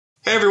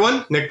Hey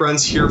everyone, Nick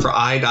Bruns here for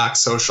Eye Doc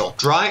Social.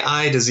 Dry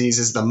eye disease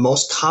is the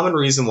most common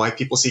reason why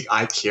people seek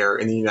eye care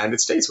in the United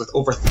States, with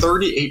over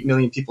 38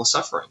 million people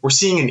suffering. We're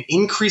seeing an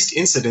increased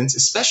incidence,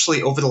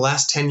 especially over the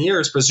last 10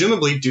 years,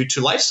 presumably due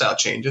to lifestyle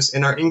changes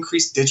and our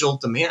increased digital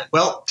demand.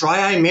 Well,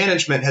 dry eye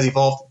management has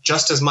evolved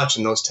just as much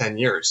in those 10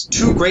 years.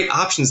 Two great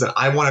options that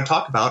I want to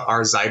talk about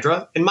are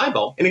Xiidra and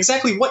Miebo. And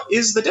exactly what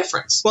is the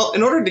difference? Well,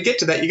 in order to get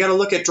to that, you got to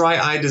look at dry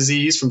eye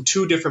disease from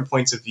two different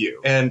points of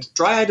view. And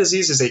dry eye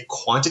disease is a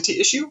quantity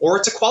issue or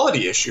it's a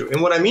quality issue.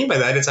 And what I mean by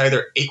that, it's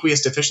either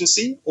aqueous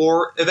deficiency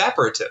or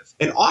evaporative.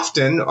 And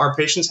often our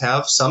patients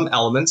have some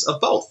elements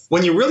of both.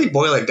 When you really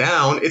boil it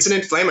down, it's an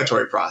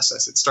inflammatory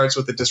process. It starts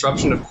with the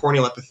disruption of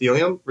corneal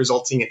epithelium,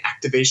 resulting in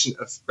activation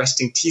of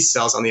resting T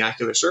cells on the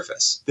ocular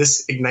surface.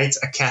 This ignites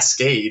a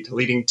cascade,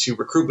 leading to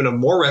recruitment of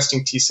more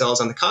resting T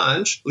cells on the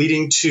conj,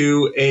 leading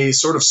to a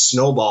sort of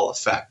snowball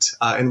effect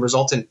and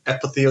result in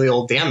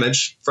epithelial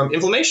damage from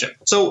inflammation.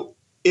 So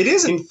it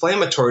is an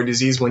inflammatory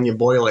disease when you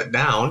boil it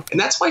down, and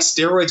that's why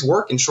steroids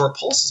work in short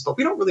pulses, but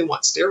we don't really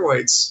want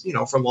steroids,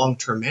 for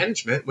long-term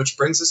management, which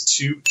brings us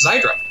to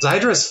Xiidra.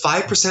 Xiidra is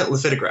 5%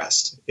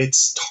 lifitegrast.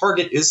 Its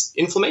target is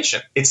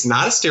inflammation. It's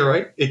not a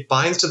steroid. It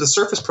binds to the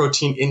surface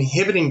protein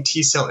inhibiting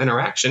T-cell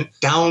interaction,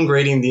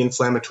 downgrading the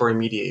inflammatory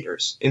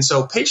mediators. And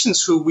so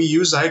patients who we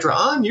use Xiidra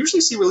on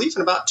usually see relief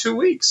in about 2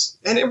 weeks,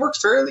 and it works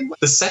fairly well.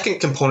 The second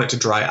component to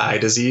dry eye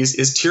disease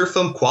is tear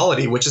film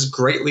quality, which is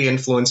greatly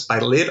influenced by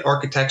lid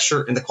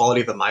architecture and the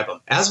quality of the meibum.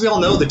 As we all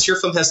know, the tear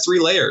film has 3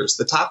 layers,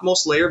 the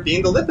topmost layer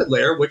being the lipid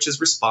layer, which is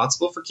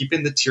responsible for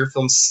keeping the tear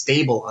film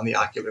stable on the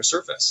ocular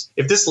surface.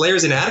 If this layer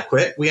is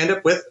inadequate, we end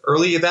up with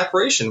early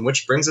evaporation,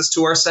 which brings us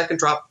to our second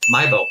drop,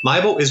 Miebo.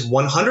 Miebo is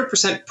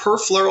 100%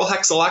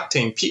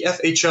 perfluorohexyloctane,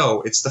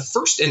 PFHO. It's the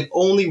first and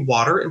only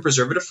water and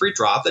preservative-free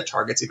drop that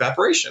targets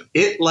evaporation.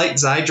 It, like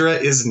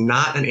Xiidra, is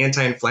not an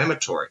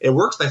anti-inflammatory. It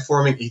works by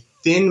forming a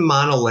thin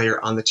monolayer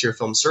on the tear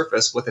film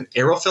surface with an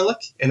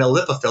aerophilic and a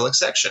lipophilic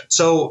section.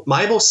 So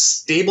Miebo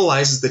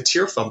stabilizes the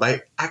tear film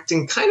by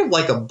acting kind of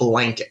like a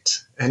blanket,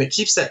 and it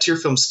keeps that tear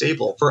film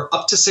stable for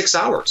up to 6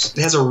 hours.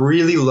 It has a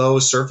really low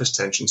surface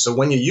tension, so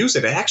when you use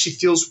it, it actually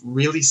feels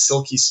really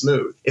silky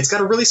smooth. It's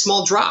got a really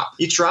small drop.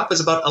 Each drop is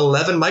about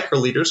 11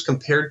 microliters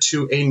compared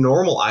to a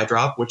normal eye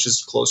drop, which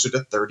is closer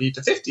to 30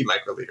 to 50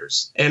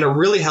 microliters. And it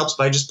really helps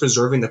by just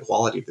preserving the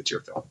quality of the tear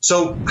film.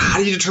 So how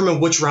do you determine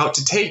which route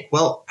to take?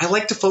 Well, I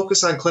like to focus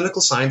on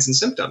clinical signs and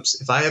symptoms.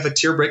 If I have a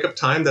tear breakup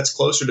time that's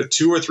closer to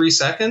 2 or 3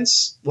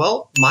 seconds,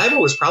 well,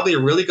 Miebo is probably a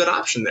really good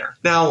option there.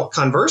 Now,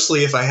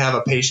 conversely, if I have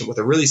a patient with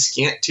a really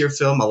scant tear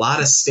film, a lot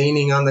of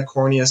staining on the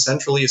cornea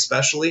centrally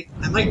especially,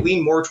 I might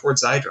lean more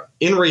towards Xiidra.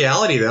 In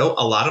reality, though,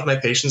 a lot of my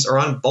patients are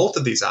on both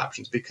of these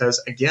options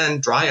because, again,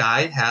 dry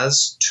eye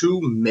has 2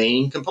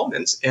 main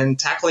components, and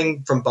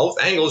tackling from both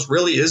angles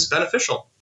really is beneficial.